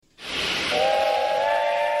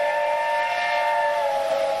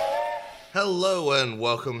Hello and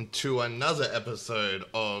welcome to another episode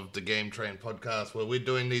of the Game Train podcast, where we're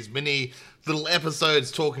doing these mini little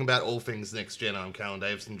episodes talking about all things next gen. I'm Carl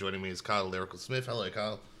Davison. Joining me is Kyle Lyrical Smith. Hello,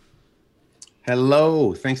 Kyle.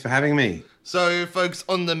 Hello. Thanks for having me. So, folks,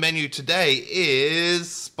 on the menu today is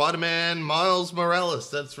Spider-Man Miles Morales.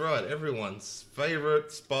 That's right. Everyone's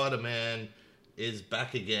favorite Spider-Man is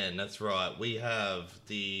back again. That's right. We have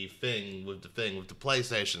the thing with the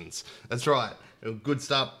PlayStations. That's right. A good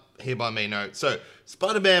start here by me note. So,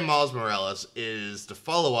 Spider-Man Miles Morales is the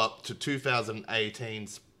follow-up to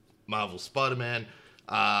 2018's Marvel Spider-Man.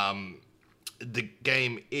 The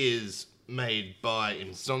game is made by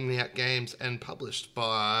Insomniac Games and published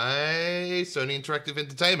by Sony Interactive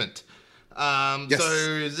Entertainment. Yes.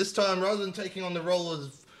 So this time, rather than taking on the role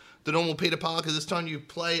of the normal Peter Parker, this time you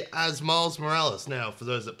play as Miles Morales. Now, for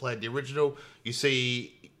those that played the original, you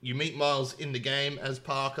meet Miles in the game as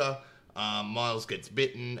Parker. Miles gets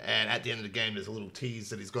bitten, and at the end of the game, there's a little tease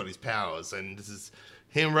that he's got his powers, and this is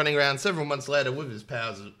him running around several months later with his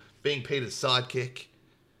powers, being Peter's sidekick.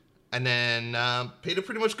 And then Peter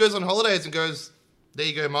pretty much goes on holidays and goes, "There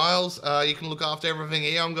you go, Miles. You can look after everything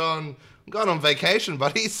here. I'm going on vacation,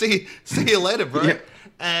 buddy. See you later, bro." Yeah.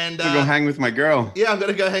 And I'm gonna go hang with my girl. yeah, I'm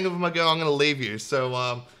gonna go hang with my girl. I'm gonna leave you.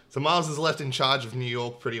 So Miles is left in charge of New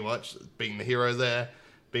York, pretty much being the hero there,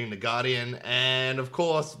 being the guardian, and of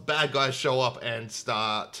course, bad guys show up and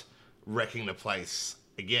start wrecking the place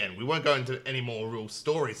again. We won't go into any more real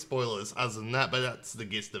story spoilers other than that, but that's the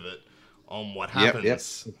gist of it on what happens. Yep.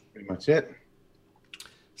 That's pretty much it.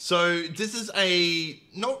 So this is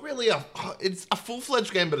it's a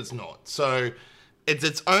full-fledged game, but it's not. So it's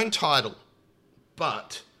its own title,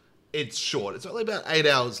 but it's short. It's only about 8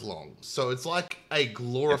 hours long. So it's like a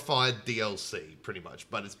glorified DLC, pretty much,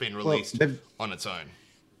 but it's been released on its own.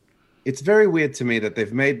 It's very weird to me that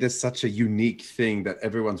they've made this such a unique thing that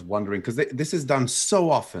everyone's wondering, because this is done so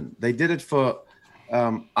often. They did it for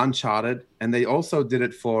Uncharted, and they also did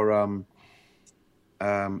it for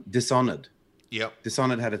Dishonored. Yep.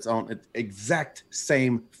 Dishonored had its own exact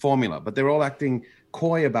same formula, but they're all acting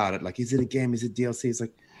coy about it. Like, is it a game? Is it DLC? It's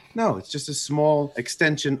like, no, it's just a small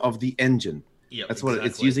extension of the engine. Yep, That's what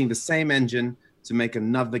it's using, the same engine to make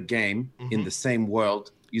another game in the same world,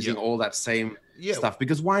 using all that same stuff.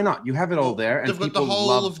 Because why not? You have it all there, and they've got people the whole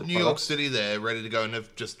love of the New York product. City there ready to go, and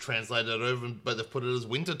they've just translated it over, but they've put it as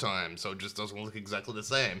winter time, so it just doesn't look exactly the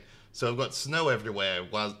same. So we've got snow everywhere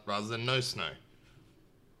rather than no snow.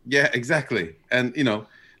 Yeah, exactly. And,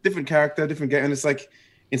 different character, different game. And it's like,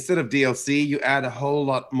 instead of DLC, you add a whole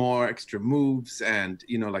lot more extra moves and,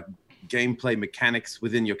 like gameplay mechanics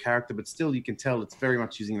within your character, but still you can tell it's very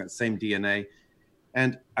much using that same DNA.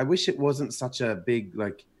 And I wish it wasn't such a big,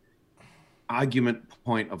 argument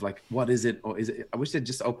point of what is it or is it? I wish they'd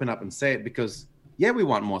just open up and say it, because yeah, we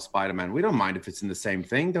want more Spider-Man. We don't mind if it's in the same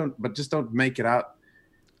thing. But just don't make it out.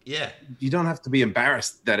 Yeah. You don't have to be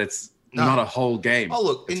embarrassed that it's not a whole game. Oh,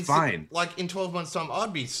 look, it's fine. In 12 months' time,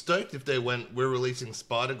 I'd be stoked if they went, "We're releasing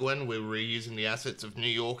Spider-Gwen, we're reusing the assets of New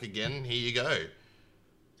York again, here you go."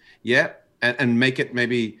 Yeah, and make it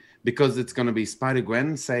maybe, because it's going to be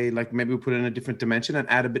Spider-Gwen, say, maybe we put it in a different dimension and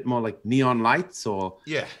add a bit more neon lights, or,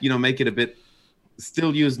 make it a bit,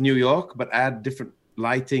 still use New York, but add different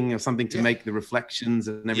lighting or something to make the reflections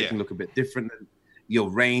and everything look a bit different. Your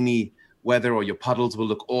rainy weather or your puddles will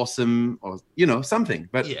look awesome, or something.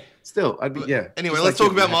 But still, Anyway, let's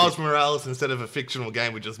talk about Miles Morales instead of a fictional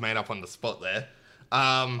game we just made up on the spot there.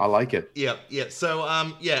 I like it. Yeah. So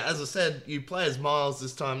as I said, you play as Miles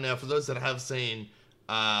this time. Now, for those that have seen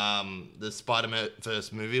the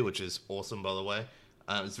Spider-Verse movie, which is awesome, by the way,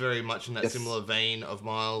 it's very much in that similar vein of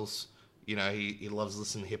Miles. He loves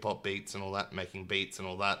listening to hip-hop beats and all that, making beats and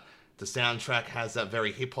all that. The soundtrack has that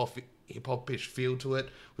very hip-hop-ish feel to it,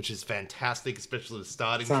 which is fantastic, especially the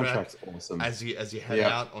starting track. Soundtrack's awesome. As you head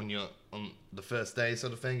out on the first day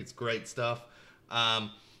sort of thing. It's great stuff.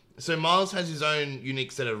 So Miles has his own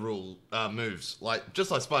unique set of moves.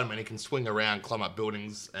 Just like Spider-Man, he can swing around, climb up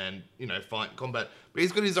buildings, and fight in combat. But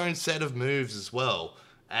he's got his own set of moves as well.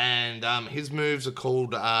 And his moves are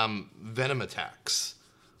called Venom attacks,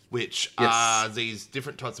 which are these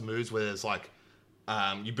different types of moves where there's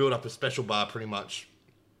you build up a special bar pretty much,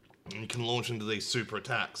 and you can launch into these super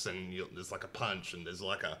attacks, and there's a punch, and there's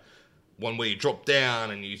a one where you drop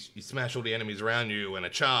down and you smash all the enemies around you, and a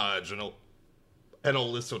charge, and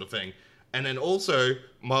all this sort of thing. And then also,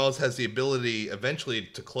 Miles has the ability eventually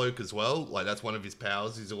to cloak as well. That's one of his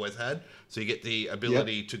powers he's always had. So you get the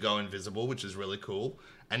ability to go invisible, which is really cool.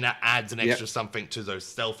 And that adds an extra something to those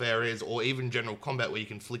stealth areas, or even general combat where you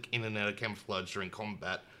can flick in and out of camouflage during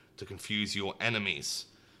combat to confuse your enemies.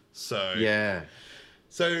 So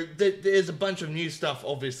So there's a bunch of new stuff,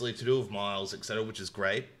 obviously, to do with Miles, etc., which is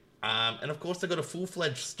great. And of course, they got a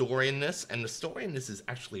full-fledged story in this, and the story in this is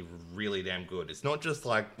actually really damn good. It's not just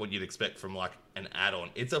like what you'd expect from like an add-on.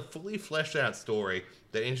 It's a fully fleshed out story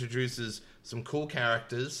that introduces some cool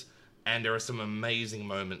characters, and there are some amazing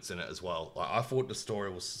moments in it as well. Like, I thought the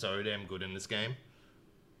story was so damn good in this game.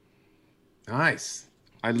 Nice.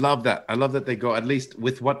 I love that. I love that they go, at least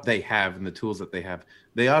with what they have and the tools that they have.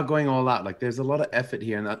 They are going all out. Like there's a lot of effort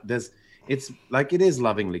here, and it's like it is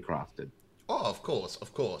lovingly crafted. Oh, of course,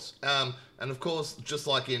 of course. And of course, just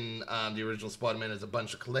like in the original Spider-Man, there's a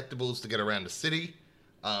bunch of collectibles to get around the city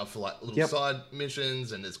for like little side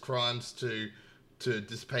missions, and there's crimes to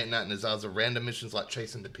dissipate in that, and there's other random missions like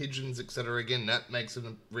chasing the pigeons, etc. Again, that makes a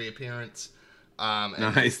reappearance.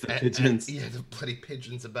 Nice, the pigeons. Yeah, the bloody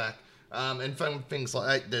pigeons are back. And fun things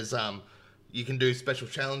like that. There's you can do special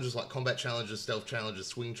challenges like combat challenges, stealth challenges,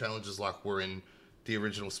 swing challenges, like were in the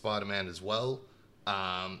original Spider-Man as well.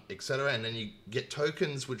 Etc. And then you get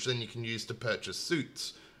tokens, which then you can use to purchase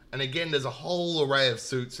suits. And again, there's a whole array of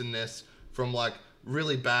suits in this, from like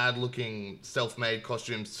really bad looking self-made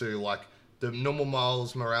costumes to like the normal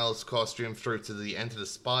Miles Morales costume through to the Enter the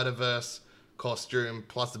Spider-Verse costume,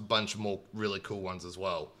 plus a bunch more really cool ones as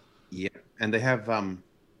well. Yeah, and they have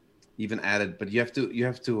even added, but you have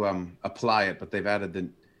to apply it, but they've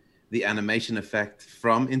added the animation effect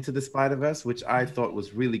from Into the Spider-Verse, which I thought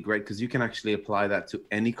was really great because you can actually apply that to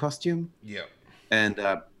any costume. Yeah. And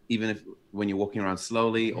even if when you're walking around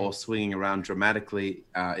slowly or swinging around dramatically,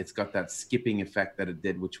 it's got that skipping effect that it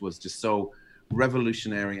did, which was just so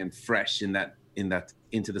revolutionary and fresh in that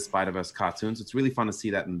Into the Spider-Verse cartoon. So it's really fun to see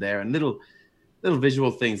that in there, and little visual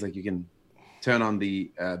things like you can turn on the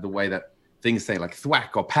way that things say like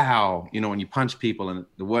thwack or pow, you know, when you punch people and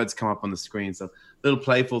the words come up on the screen. So little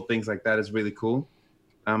playful things like that is really cool.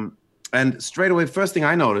 And straight away, first thing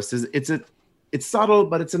I noticed is it's subtle,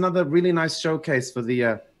 but it's another really nice showcase for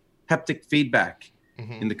the haptic feedback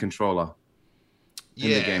in the controller in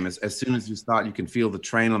the game. As soon as you start, you can feel the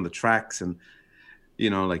train on the tracks, and you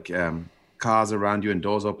know, like cars around you and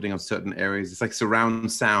doors opening on certain areas. It's like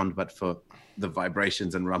surround sound, but for the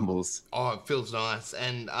vibrations and rumbles. Oh, it feels nice.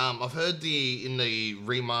 And I've heard in the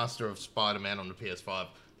remaster of Spider-Man on the PS5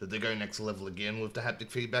 that they go next level again with the haptic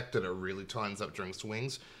feedback, that it really tightens up during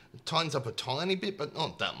swings. It tightens up a tiny bit, but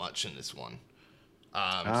not that much in this one.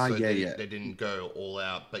 They didn't go all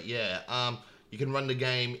out. But yeah, you can run the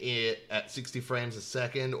game at 60 frames a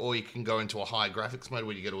second, or you can go into a high graphics mode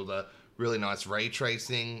where you get all the really nice ray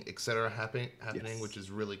tracing, etc. happening, which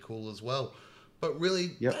is really cool as well. But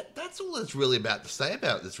really, that's all there's really about to say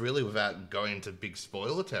about this, really, without going into big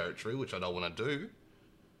spoiler territory, which I don't want to do.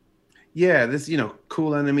 Yeah, there's, you know,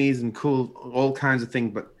 cool enemies and cool all kinds of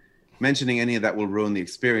things, but mentioning any of that will ruin the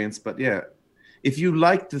experience. But yeah, if you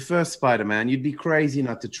liked the first Spider-Man, you'd be crazy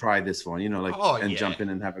not to try this one, you know, like jump in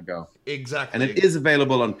and have a go. Exactly. And it is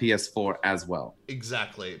available on PS4 as well.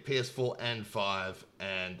 Exactly. PS4 and 5.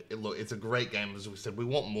 And it's a great game. As we said, we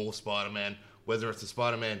want more Spider-Man, whether it's a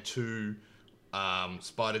Spider-Man 2,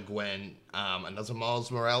 Spider-Gwen, another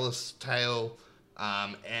Miles Morales tale,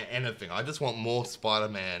 anything. I just want more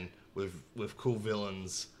Spider-Man with cool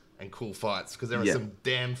villains and cool fights, because there are some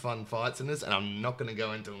damn fun fights in this, and I'm not going to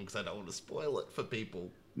go into them because I don't want to spoil it for people.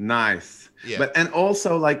 Nice. Yeah. And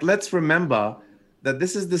also, like, let's remember that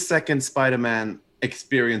this is the second Spider-Man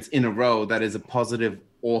experience in a row that is a positive,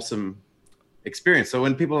 awesome experience. So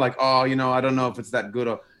when people are like, oh, you know, I don't know if it's that good,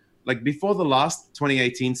 or like before the last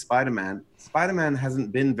 2018 Spider-Man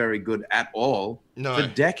hasn't been very good at all for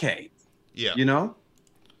decades. Yeah. You know?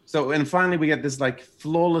 So, and finally we get this like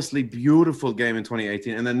flawlessly beautiful game in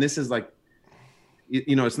 2018. And then this is like,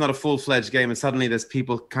 you know, it's not a full-fledged game. And suddenly there's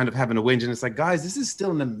people kind of having a whinge. And it's like, guys, this is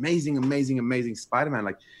still an amazing, amazing, amazing Spider-Man.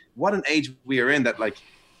 Like, what an age we are in that, like,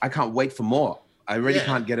 I can't wait for more. I really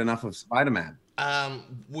can't get enough of Spider-Man.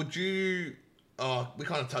 Would you, we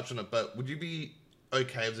kind of touched on it, but would you be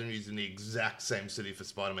okay with them using the exact same city for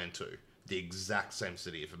Spider-Man 2? The exact same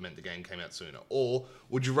city if it meant the game came out sooner? Or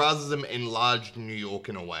would you rather them enlarge New York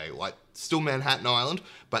in a way, like still Manhattan Island,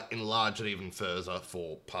 but enlarge it even further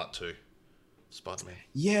for part 2 Spider-Man?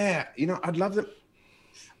 Yeah, you know, I'd love them.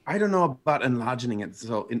 I don't know about enlarging it.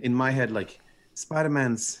 So in my head, like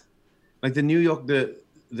Spider-Man's, like the New York,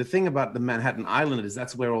 the thing about the Manhattan Island is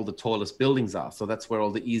that's where all the tallest buildings are. So that's where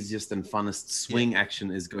all the easiest and funnest swing action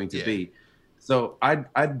is going to be. So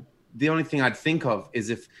the only thing I'd think of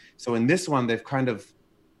is so in this one, they've kind of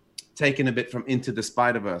taken a bit from Into the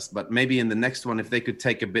Spider-Verse, but maybe in the next one, if they could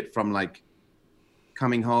take a bit from like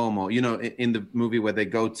Coming Home, or, you know, in the movie where they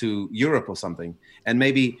go to Europe or something, and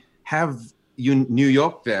maybe have, New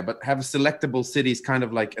York there, but have selectable cities, kind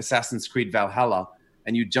of like Assassin's Creed Valhalla,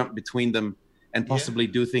 and you jump between them and possibly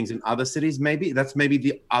do things in other cities. Maybe that's maybe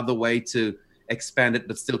the other way to expand it,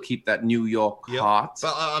 but still keep that New York heart.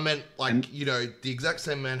 But I meant, like, you know, the exact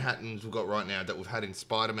same Manhattans we've got right now that we've had in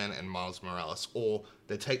Spider-Man and Miles Morales, or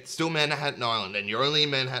they take still Manhattan Island, and you're only in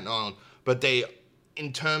Manhattan Island, but they,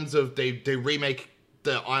 in terms of they remake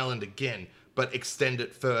the island again, but extend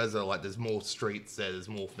it further. Like, there's more streets there, there's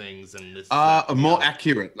more things, and this more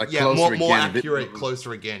accurate, like closer more again, accurate,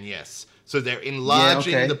 closer again. Yes, so they're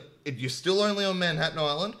enlarging you're still only on Manhattan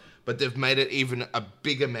Island, but they've made it even a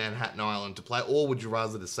bigger Manhattan Island to play. Or would you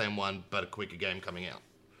rather the same one but a quicker game coming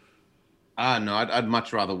out? No, I'd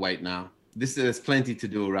much rather wait now. There's plenty to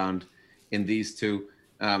do around in these two.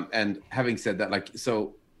 And having said that, like,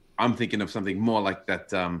 so I'm thinking of something more like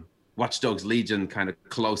that Watch Dogs Legion kind of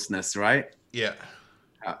closeness, right? Yeah.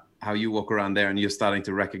 How you walk around there and you're starting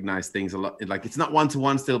to recognize things a lot. Like, it's not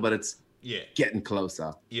one-to-one still, but it's getting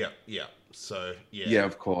closer. Yeah. So yeah,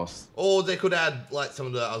 of course. Or they could add like some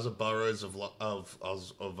of the other boroughs of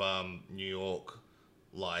New York,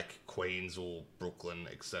 like Queens or Brooklyn,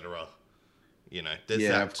 etc. You know, there's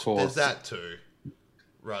of course. There's that too.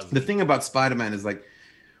 The thing about Spider-Man is, like,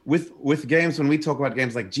 with games, when we talk about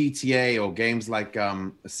games like GTA or games like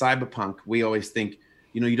Cyberpunk, we always think,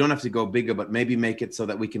 you know, you don't have to go bigger, but maybe make it so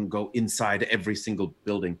that we can go inside every single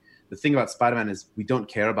building. The thing about Spider-Man is we don't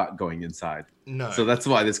care about going inside. No. So that's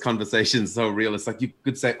why this conversation is so real. It's like you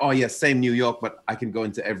could say, oh, yeah, same New York, but I can go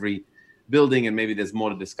into every building and maybe there's more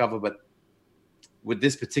to discover. But with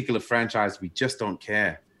this particular franchise, we just don't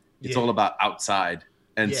care. It's all about outside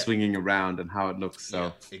and swinging around and how it looks.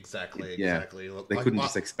 So exactly. Look, they couldn't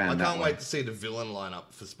just expand that. I can't wait to see the villain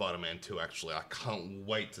lineup for Spider-Man 2, actually. I can't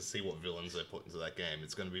wait to see what villains they put into that game.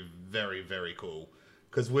 It's going to be very, very cool.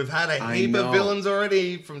 Because we've had a heap of villains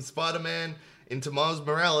already, from Spider-Man into Miles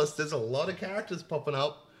Morales. There's a lot of characters popping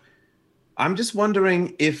up. I'm just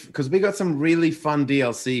wondering if, because we got some really fun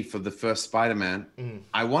DLC for the first Spider-Man.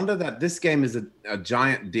 I wonder that this game is a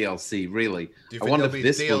giant DLC, really. Do you think I wonder if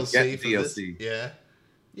this will get DLC.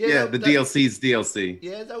 Yeah, the DLC's DLC.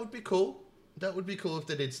 Yeah, that would be cool. That would be cool if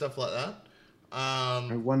they did stuff like that.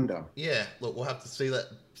 I wonder. Yeah, look, we'll have to see that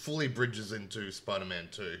fully bridges into Spider-Man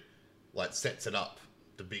 2. Like, sets it up.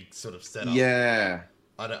 The big sort of setup. Yeah.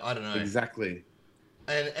 I don't know. Exactly.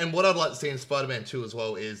 And what I'd like to see in Spider-Man 2 as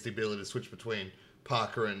well is the ability to switch between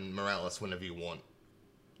Parker and Morales whenever you want,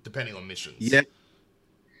 depending on missions. Yeah.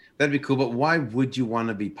 That'd be cool, but why would you want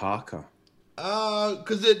to be Parker?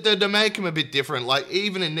 Because they make him a bit different. Like,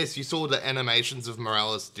 even in this, you saw the animations of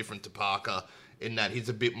Morales different to Parker in that he's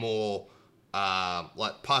a bit more,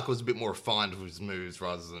 like, Parker was a bit more refined with his moves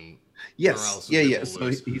rather than Morales. Yeah. So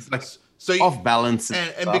he's like off balance.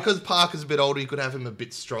 And because Parker's a bit older, you could have him a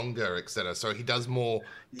bit stronger, etc. So he does more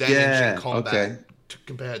damage in combat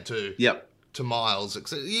compared to Miles.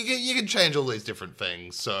 You can change all these different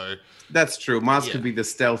things. So that's true. Miles could be the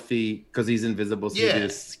stealthy, because he's invisible. So he'd be the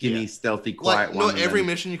skinny, stealthy, quiet like, one. Not every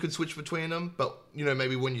mission you could switch between them, but, you know,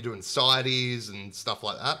 maybe when you're doing sideys and stuff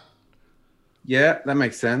like that. Yeah, that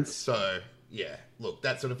makes sense. So yeah, look,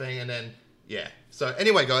 that sort of thing, and then So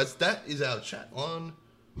anyway, guys, that is our chat on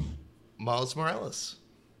Miles Morales.